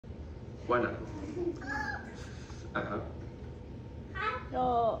Why not? Uh-huh.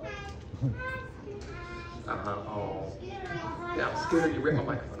 Oh. Uh-huh. Oh. Yeah, Scooter, you ripped my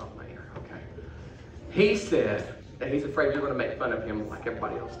microphone off my ear. Okay. He said that he's afraid you're going to make fun of him like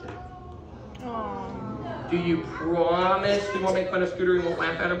everybody else did. Oh. Do you promise you won't make fun of Scooter and won't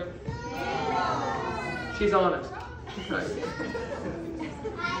laugh at him? She's honest. Okay.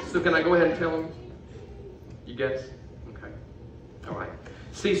 So can I go ahead and tell him? You guess? Okay. All right.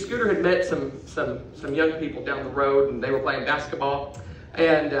 See, Scooter had met some young people down the road, and they were playing basketball,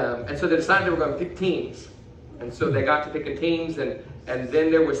 and so they decided they were going to pick teams, and so they got to picking teams, and then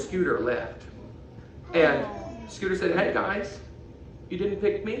there was Scooter left, and Scooter said, "Hey guys, you didn't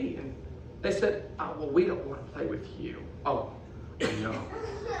pick me," and they said, "Oh, well, we don't want to play with you." Oh, I know.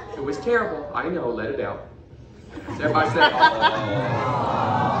 It was terrible. I know. Let it out. So everybody said, "Oh."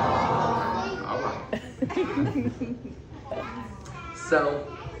 All right. So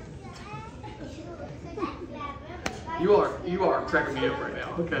you are cracking me up right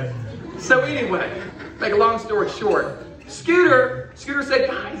now. Okay. So anyway, make a long story short, Scooter said,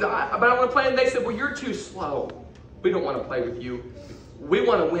 "Guys, but I want to play," and they said, "Well, you're too slow. We don't want to play with you. We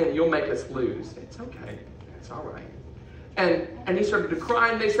want to win. You'll make us lose." It's okay. It's all right. And he started to cry,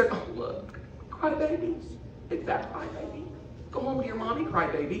 and they said, "Oh, look, crybabies. It's that crybaby. Go home to your mommy,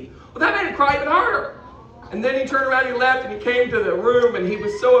 crybaby." Well, that made him cry even harder. And then he turned around, he left, and he came to the room, and he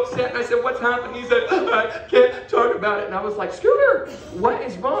was so upset. And I said, "What's happened?" He said, "I can't talk about it." And I was like, "Scooter, what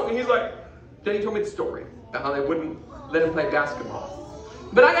is wrong?" And he's like, then he told me the story about how they wouldn't let him play basketball.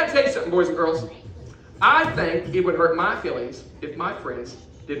 But I got to tell you something, boys and girls. I think it would hurt my feelings if my friends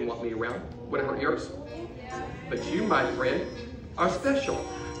didn't want me around. Would it hurt yours? But you, my friend, are special.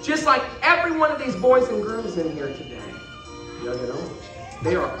 Just like every one of these boys and girls in here today, young and old,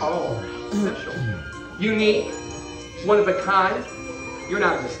 they are all special. Unique, one of a kind. You're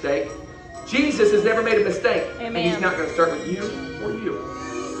not a mistake. Jesus has never made a mistake. Amen. And he's not going to start with you or you.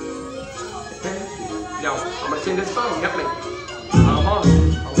 Okay? Now, I'm going to sing this song. Help me. Come on.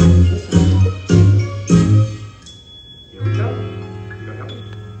 Here we go. You going to help me?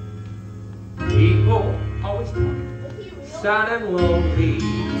 People always talk sad and lonely,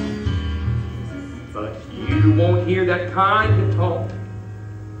 but you won't hear that kind of talk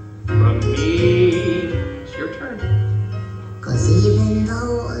from me. It's your turn. 'Cause even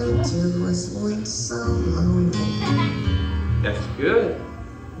though I too was once so lonely, That's good.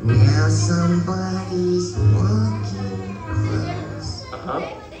 now somebody's walking close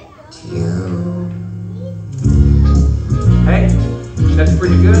to you. Hey, that's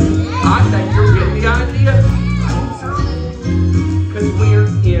pretty good. I think you're getting the idea. Because we're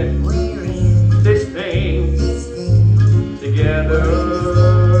in this thing together.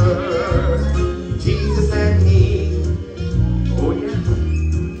 Jesus and me. Oh yeah.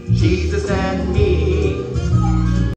 Jesus and me.